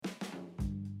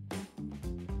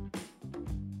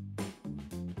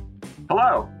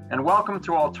Hello, and welcome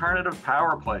to Alternative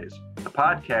Power Plays, the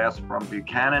podcast from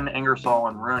Buchanan,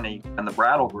 Ingersoll & Rooney and the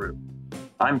Brattle Group.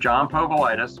 I'm John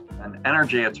Povolitis, an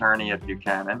energy attorney at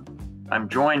Buchanan. I'm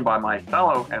joined by my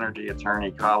fellow energy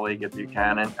attorney colleague at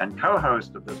Buchanan and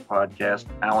co-host of this podcast,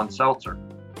 Alan Seltzer.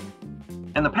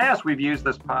 In the past, we've used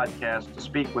this podcast to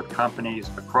speak with companies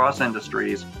across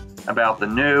industries about the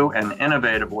new and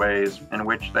innovative ways in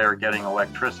which they are getting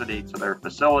electricity to their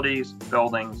facilities,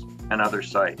 buildings, and other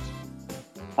sites.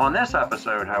 On this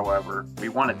episode, however, we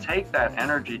want to take that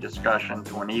energy discussion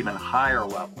to an even higher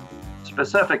level,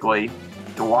 specifically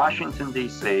to Washington,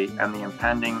 D.C. and the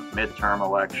impending midterm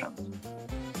elections.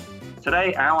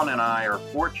 Today, Alan and I are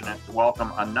fortunate to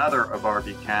welcome another of our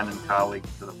Buchanan colleagues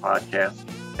to the podcast,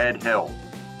 Ed Hill.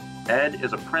 Ed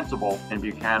is a principal in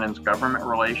Buchanan's government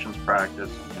relations practice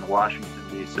in Washington,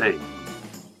 D.C.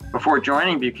 Before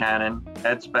joining Buchanan,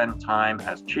 Ed spent time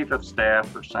as Chief of Staff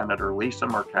for Senator Lisa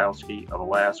Murkowski of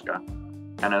Alaska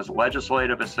and as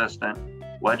Legislative Assistant,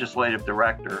 Legislative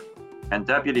Director, and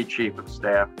Deputy Chief of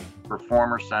Staff for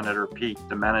former Senator Pete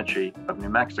Domenici of New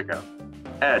Mexico.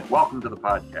 Ed, welcome to the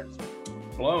podcast.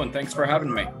 Hello, and thanks for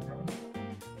having me.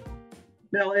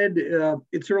 Now, Ed,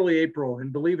 it's early April,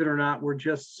 and believe it or not, we're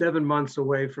just 7 months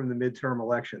away from the midterm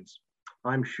elections.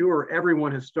 I'm sure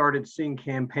everyone has started seeing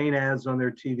campaign ads on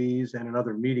their TVs and in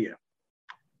other media.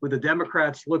 With the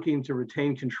Democrats looking to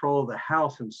retain control of the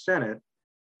House and Senate,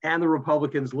 and the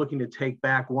Republicans looking to take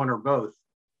back one or both,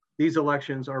 these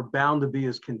elections are bound to be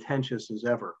as contentious as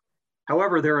ever.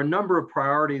 However, there are a number of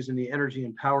priorities in the energy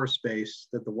and power space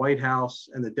that the White House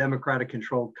and the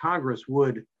Democratic-controlled Congress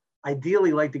would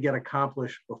ideally like to get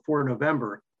accomplished before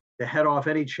November to head off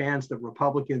any chance that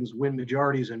Republicans win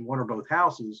majorities in one or both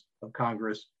houses of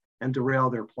Congress and derail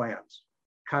their plans.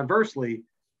 Conversely,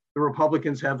 the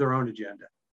Republicans have their own agenda.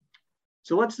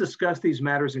 So let's discuss these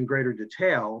matters in greater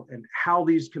detail and how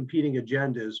these competing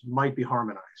agendas might be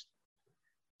harmonized.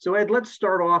 So Ed, let's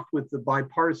start off with the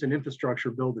bipartisan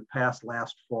infrastructure bill that passed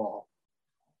last fall.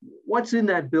 What's in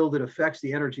that bill that affects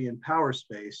the energy and power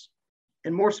space?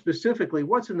 And more specifically,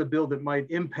 what's in the bill that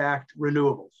might impact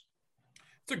renewables?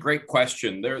 It's a great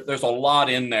question. There's a lot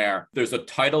in there. There's a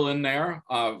title in there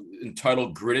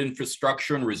entitled Grid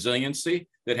Infrastructure and Resiliency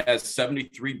that has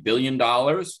 $73 billion.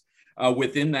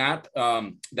 Within that,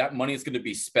 that money is going to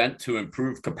be spent to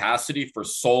improve capacity for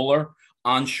solar,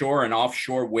 onshore and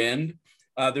offshore wind.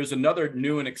 There's another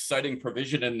new and exciting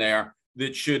provision in there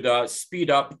that should speed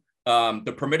up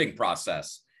the permitting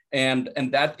process. And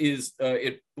that is,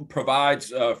 it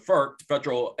provides FERC,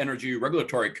 Federal Energy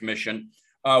Regulatory Commission,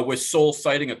 with sole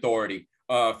siting authority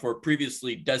for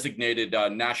previously designated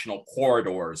national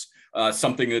corridors.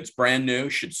 Something that's brand new,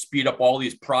 should speed up all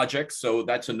these projects. So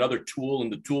that's another tool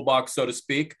in the toolbox, so to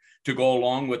speak, to go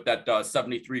along with that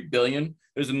 $73 billion.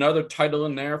 There's another title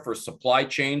in there for supply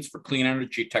chains for clean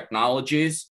energy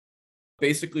technologies,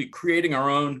 basically creating our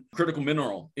own critical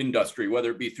mineral industry,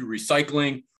 whether it be through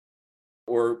recycling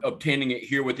or obtaining it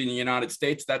here within the United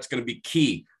States. That's going to be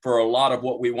key for a lot of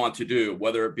what we want to do,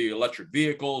 whether it be electric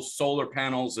vehicles, solar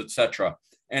panels, et cetera.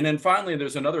 And then finally,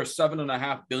 there's another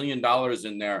 $7.5 billion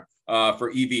in there for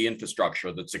EV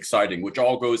infrastructure that's exciting, which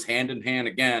all goes hand in hand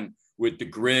again with the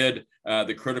grid,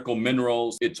 the critical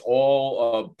minerals. It's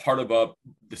all part of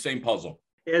the same puzzle.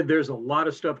 Ed, there's a lot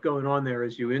of stuff going on there,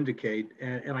 as you indicate.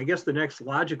 And I guess the next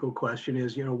logical question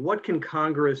is, what can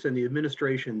Congress and the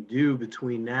administration do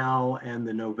between now and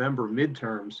the November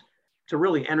midterms to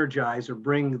really energize or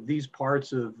bring these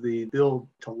parts of the bill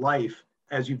to life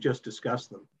as you've just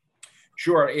discussed them?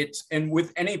 Sure. And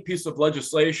with any piece of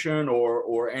legislation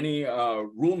or any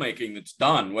rulemaking that's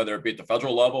done, whether it be at the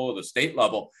federal level or the state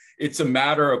level, it's a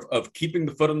matter of keeping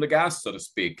the foot on the gas, so to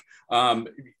speak.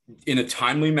 In a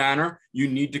timely manner, you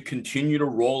need to continue to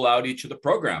roll out each of the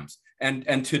programs.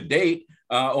 And to date,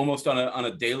 almost on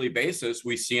a daily basis,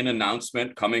 we see an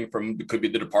announcement coming from, it could be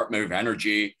the Department of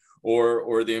Energy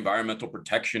or the Environmental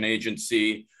Protection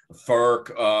Agency,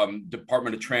 FERC,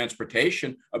 Department of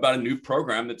Transportation, about a new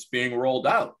program that's being rolled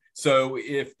out. So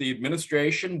if the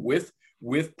administration, with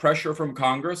pressure from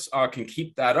Congress, can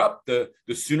keep that up, the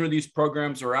sooner these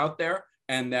programs are out there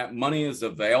and that money is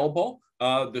available,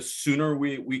 the sooner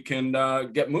we can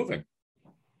get moving.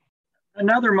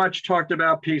 Another much talked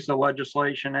about piece of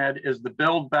legislation, Ed, is the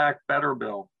Build Back Better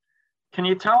bill. Can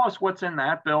you tell us what's in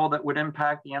that bill that would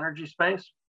impact the energy space?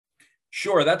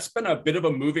 Sure, that's been a bit of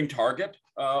a moving target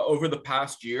over the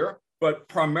past year, but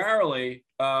primarily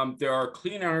there are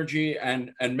clean energy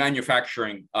and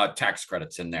manufacturing tax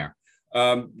credits in there.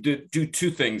 Do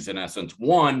two things in essence.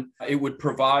 One, it would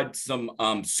provide some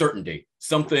certainty,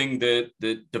 something that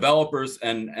the developers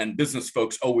and business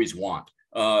folks always want.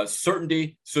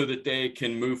 certainty so that they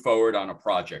can move forward on a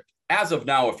project. As of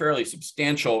now, a fairly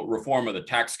substantial reform of the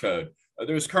tax code.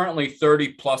 There's currently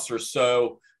 30 plus or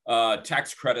so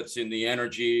tax credits in the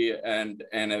energy and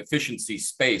efficiency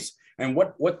space. And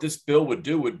what this bill would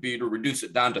do would be to reduce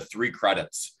it down to 3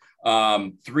 credits,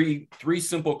 three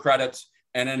simple credits,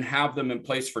 and then have them in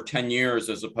place for 10 years,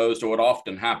 as opposed to what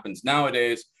often happens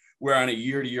nowadays, where on a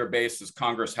year-to-year basis,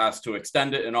 Congress has to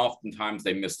extend it, and oftentimes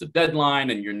they miss the deadline,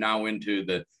 and you're now into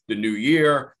the new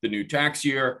year, the new tax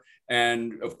year.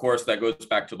 And of course, that goes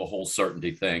back to the whole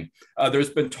certainty thing. There's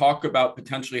been talk about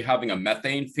potentially having a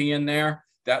methane fee in there.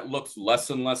 That looks less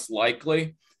and less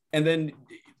likely. And then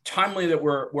timely that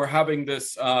we're having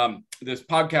this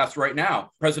podcast right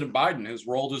now, President Biden has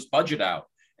rolled his budget out.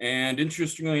 And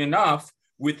interestingly enough,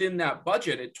 within that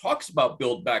budget, it talks about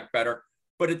Build Back Better,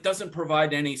 but it doesn't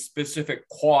provide any specific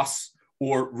costs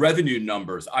or revenue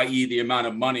numbers, i.e. the amount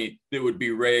of money that would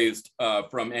be raised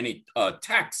from any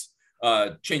tax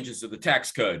changes to the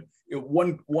tax code.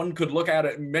 One could look at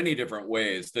it in many different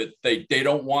ways, that they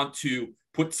don't want to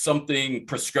put something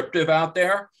prescriptive out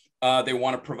there. They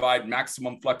want to provide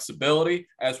maximum flexibility.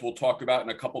 As we'll talk about in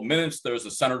a couple minutes, there's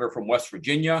a senator from West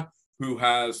Virginia who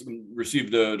has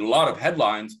received a lot of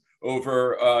headlines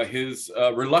over his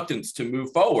reluctance to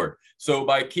move forward. So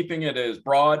by keeping it as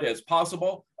broad as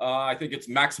possible, I think it's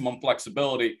maximum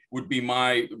flexibility would be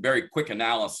my very quick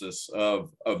analysis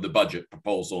of the budget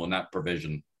proposal and that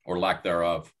provision, or lack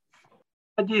thereof.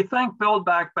 Do you think Build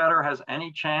Back Better has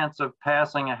any chance of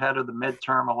passing ahead of the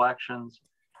midterm elections?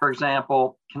 For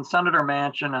example, can Senator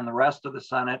Manchin and the rest of the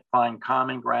Senate find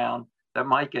common ground that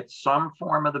might get some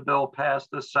form of the bill passed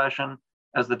this session,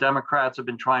 as the Democrats have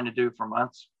been trying to do for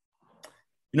months?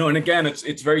 And again,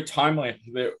 it's very timely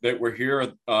that we're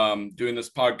here doing this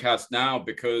podcast now,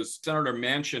 because Senator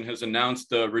Manchin has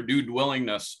announced a renewed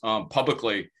willingness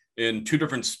publicly in 2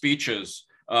 different speeches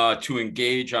to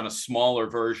engage on a smaller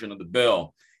version of the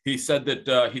bill. He said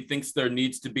that he thinks there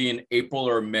needs to be an April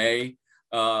or May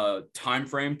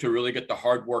timeframe to really get the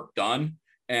hard work done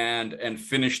and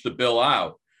finish the bill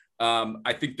out.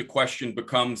 I think the question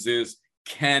becomes is,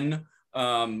 can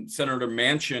Senator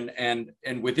Manchin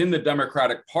and within the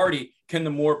Democratic Party, can the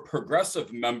more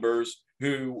progressive members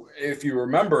who, if you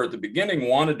remember at the beginning,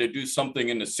 wanted to do something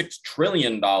in the $6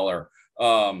 trillion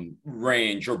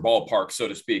range or ballpark, so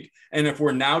to speak. And if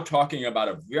we're now talking about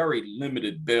a very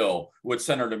limited bill, what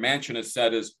Senator Manchin has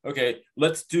said is, okay,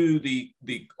 let's do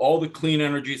all the clean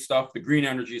energy stuff, the green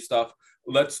energy stuff.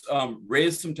 Let's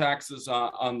raise some taxes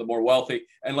on the more wealthy,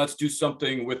 and let's do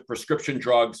something with prescription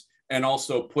drugs, and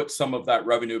also put some of that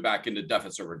revenue back into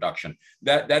deficit reduction.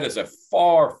 That is a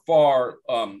far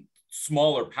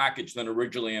smaller package than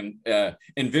originally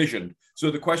envisioned.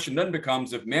 So the question then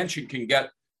becomes, if Manchin can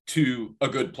get to a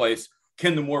good place,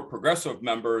 can the more progressive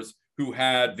members who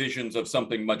had visions of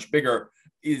something much bigger,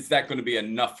 is that going to be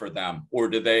enough for them, or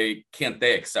can't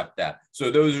they accept that? So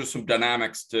those are some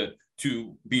dynamics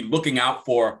to be looking out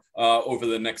for over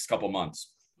the next couple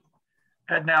months.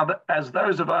 And now, as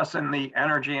those of us in the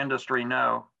energy industry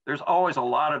know, there's always a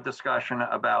lot of discussion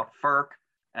about FERC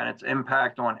and its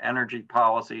impact on energy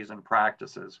policies and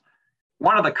practices.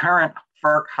 One of the current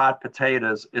FERC hot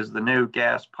potatoes is the new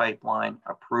gas pipeline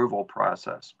approval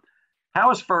process. How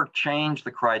has FERC changed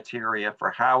the criteria for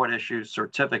how it issues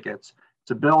certificates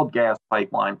to build gas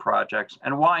pipeline projects,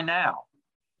 and why now?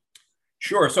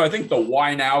 Sure. So I think the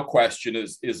why now question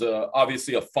is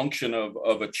obviously a function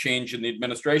of a change in the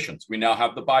administrations. We now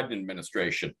have the Biden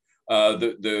administration.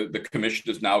 The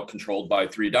commission is now controlled by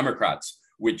 3 Democrats,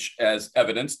 which, as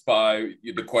evidenced by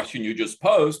the question you just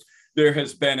posed, there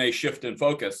has been a shift in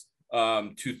focus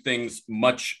to things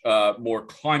much more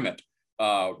climate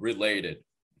related.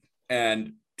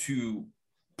 And to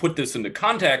put this into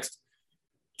context,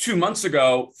 2 months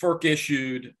ago, FERC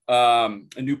issued a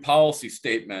new policy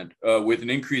statement with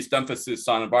an increased emphasis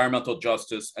on environmental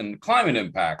justice and climate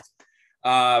impact.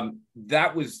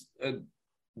 That was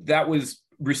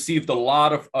received a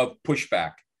lot of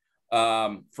pushback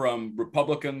from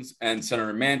Republicans and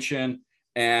Senator Manchin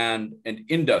and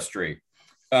industry.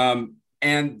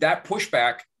 And that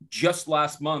pushback just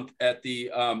last month at the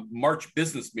March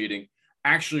business meeting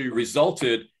actually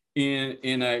resulted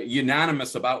in a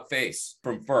unanimous about face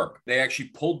from FERC. They actually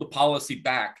pulled the policy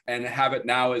back and have it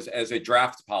now as a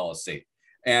draft policy.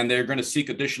 And they're going to seek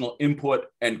additional input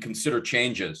and consider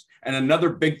changes. And another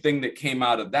big thing that came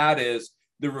out of that is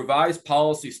the revised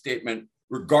policy statement,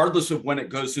 regardless of when it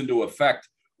goes into effect,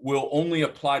 will only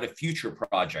apply to future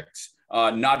projects,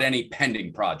 not any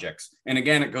pending projects. And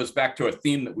again, it goes back to a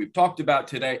theme that we've talked about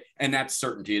today, and that's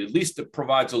certainty. At least it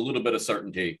provides a little bit of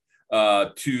certainty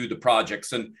to the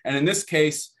projects. And in this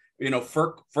case,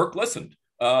 FERC listened.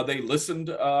 They listened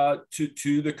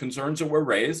to the concerns that were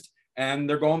raised, and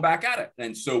they're going back at it.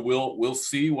 And so we'll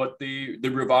see what the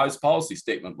revised policy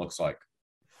statement looks like.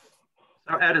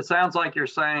 So Ed, it sounds like you're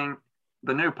saying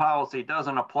the new policy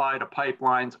doesn't apply to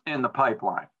pipelines in the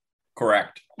pipeline.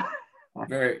 Correct.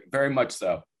 Very, very much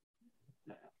so.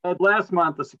 Last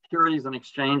month, the Securities and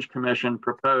Exchange Commission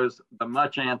proposed the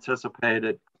much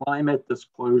anticipated climate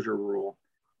disclosure rule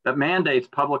that mandates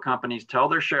public companies tell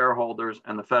their shareholders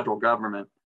and the federal government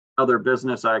how their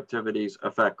business activities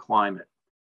affect climate.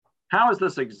 How has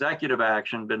this executive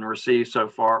action been received so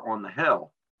far on the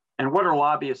Hill? And what are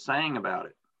lobbyists saying about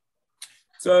it?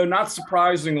 So not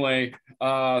surprisingly,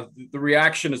 the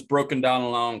reaction is broken down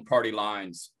along party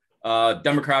lines.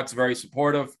 Democrats very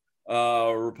supportive,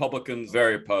 Republicans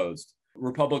very opposed.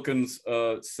 Republicans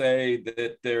say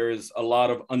that there's a lot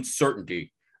of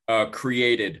uncertainty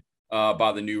created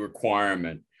by the new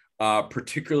requirement,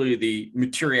 particularly the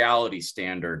materiality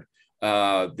standard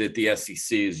that the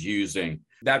SEC is using.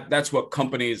 That's what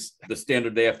companies, the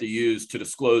standard they have to use to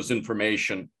disclose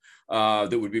information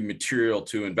that would be material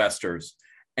to investors.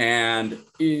 And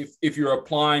if you're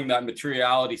applying that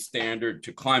materiality standard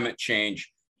to climate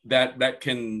change, that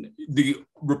can, the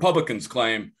Republicans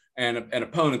claim and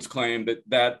opponents claim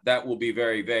that will be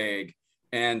very vague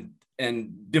and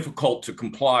difficult to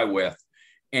comply with.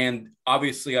 And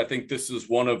obviously, I think this is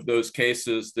one of those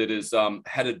cases that is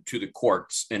headed to the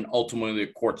courts, and ultimately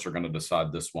the courts are going to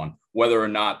decide this one, whether or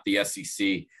not the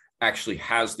SEC actually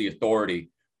has the authority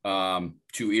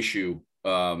to issue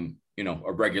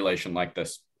a regulation like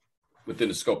this within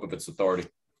the scope of its authority.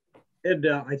 Ed,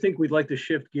 I think we'd like to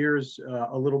shift gears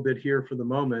a little bit here for the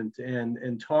moment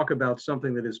and talk about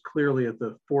something that is clearly at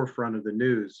the forefront of the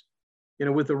news.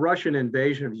 With the Russian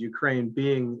invasion of Ukraine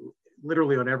being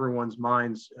literally on everyone's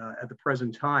minds at the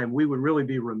present time, we would really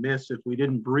be remiss if we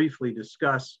didn't briefly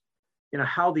discuss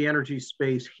how the energy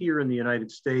space here in the United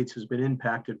States has been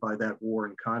impacted by that war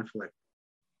and conflict.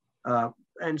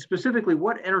 And specifically,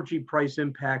 what energy price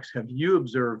impacts have you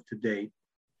observed to date?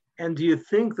 And do you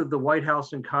think that the White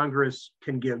House and Congress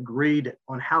can get agreed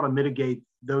on how to mitigate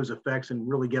those effects and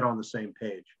really get on the same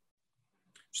page?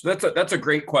 So that's a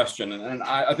great question. And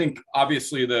I think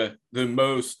obviously the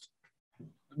most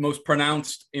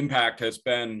pronounced impact has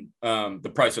been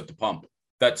the price at the pump.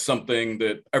 That's something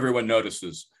that everyone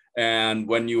notices. And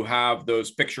when you have those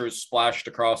pictures splashed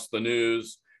across the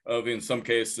news of, in some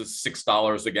cases,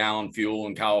 $6 a gallon fuel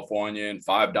in California and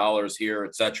 $5 here,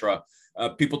 et cetera,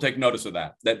 people take notice of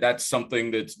that. That's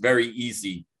something that's very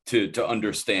easy to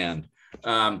understand.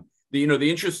 The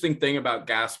interesting thing about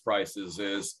gas prices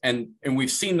is, and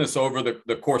we've seen this over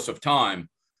the course of time,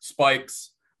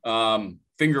 spikes,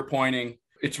 finger pointing.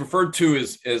 It's referred to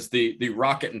as the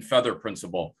rocket and feather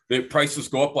principle. The prices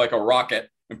go up like a rocket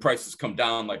and prices come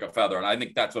down like a feather. And I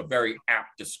think that's a very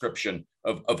apt description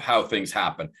of how things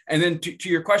happen. And then to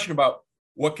your question about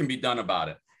what can be done about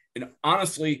it. And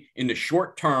honestly, in the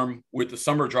short term, with the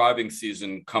summer driving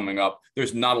season coming up,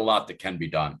 there's not a lot that can be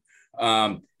done.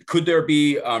 Could there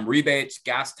be rebates,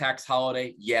 gas tax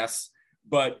holiday? Yes,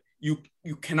 but you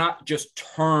cannot just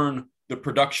turn the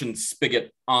production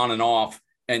spigot on and off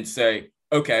and say,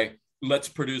 okay, let's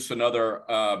produce another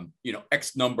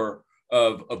X number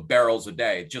of barrels a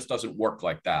day. It just doesn't work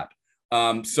like that.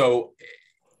 So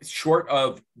short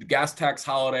of the gas tax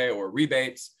holiday or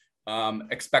rebates,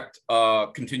 expect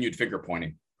continued finger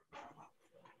pointing.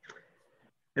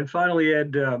 And finally,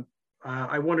 Ed,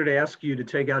 I wanted to ask you to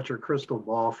take out your crystal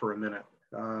ball for a minute.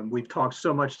 We've talked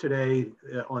so much today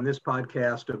on this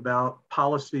podcast about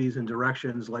policies and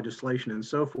directions, legislation, and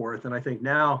so forth. And I think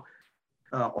now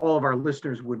all of our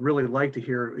listeners would really like to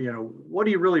hear, what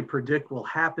do you really predict will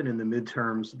happen in the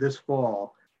midterms this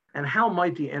fall? And how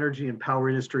might the energy and power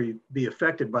industry be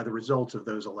affected by the results of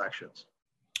those elections?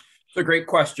 It's a great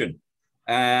question.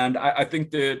 And I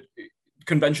think that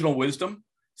conventional wisdom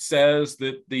says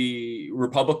that the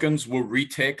Republicans will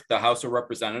retake the House of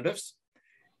Representatives.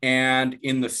 And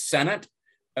in the Senate,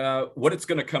 what it's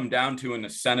going to come down to in the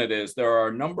Senate is there are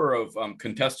a number of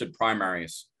contested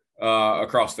primaries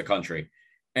across the country.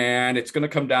 And it's going to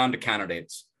come down to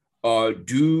candidates.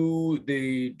 Do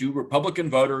Republican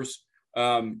voters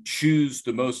choose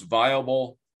the most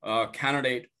viable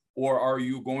candidate, or are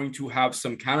you going to have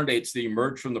some candidates that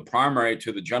emerge from the primary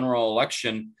to the general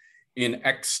election in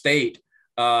X state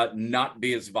not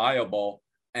be as viable?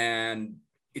 And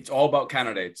it's all about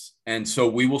candidates. And so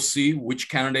we will see which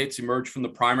candidates emerge from the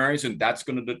primaries, and that's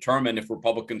going to determine if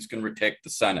Republicans can retake the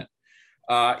Senate.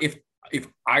 If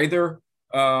either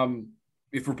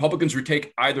if Republicans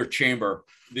retake either chamber,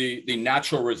 the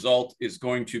natural result is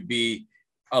going to be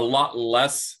a lot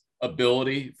less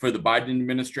ability for the Biden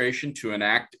administration to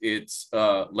enact its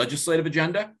legislative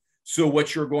agenda. So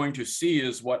what you're going to see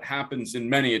is what happens in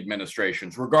many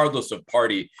administrations, regardless of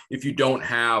party. If you don't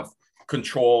have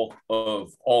control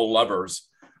of all levers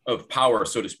of power,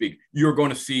 so to speak, you're going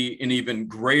to see an even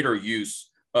greater use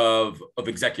of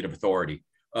executive authority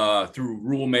through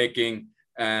rulemaking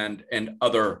and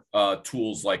other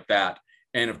tools like that.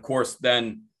 And of course,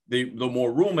 then the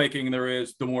more rulemaking there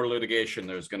is, the more litigation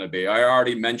there's going to be. I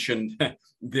already mentioned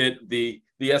that the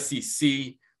SEC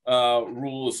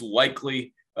rule is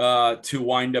likely to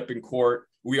wind up in court.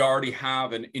 We already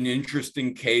have an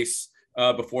interesting case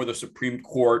before the Supreme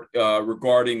Court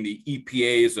regarding the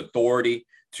EPA's authority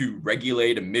to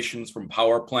regulate emissions from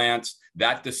power plants.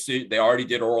 That decision, they already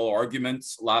did oral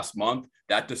arguments last month.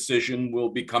 That decision will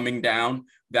be coming down.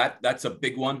 That's a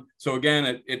big one. So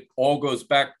again, it all goes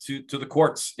back to the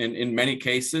courts in many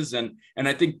cases. And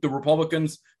I think the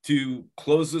Republicans, to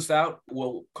close this out,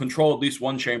 will control at least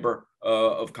one chamber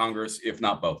of Congress, if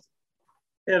not both.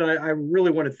 And I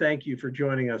really want to thank you for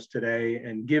joining us today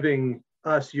and giving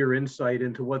us your insight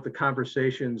into what the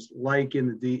conversations like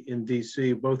in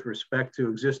DC, both respect to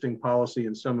existing policy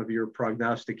and some of your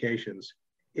prognostications.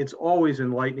 It's always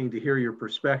enlightening to hear your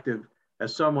perspective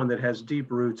as someone that has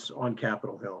deep roots on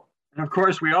Capitol Hill. And of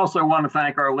course, we also want to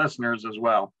thank our listeners as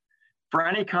well. For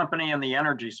any company in the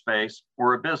energy space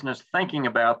or a business thinking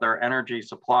about their energy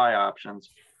supply options,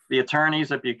 the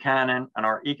attorneys at Buchanan and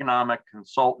our economic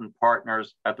consultant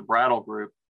partners at the Brattle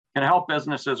Group can help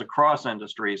businesses across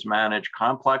industries manage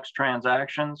complex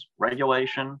transactions,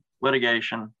 regulation,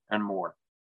 litigation, and more.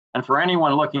 And for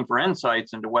anyone looking for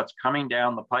insights into what's coming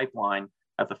down the pipeline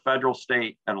at the federal,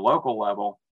 state, and local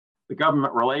level, the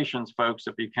government relations folks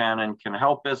at Buchanan can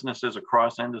help businesses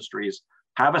across industries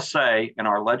have a say in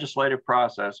our legislative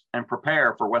process and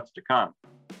prepare for what's to come.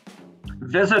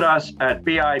 Visit us at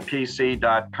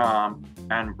bipc.com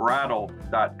and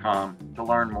brattle.com to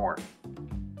learn more.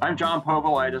 I'm John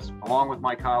Povolitis, along with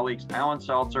my colleagues Alan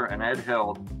Seltzer and Ed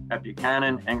Hild at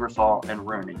Buchanan, Ingersoll, and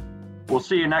Rooney. We'll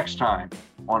see you next time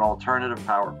on Alternative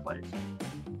Power Plays.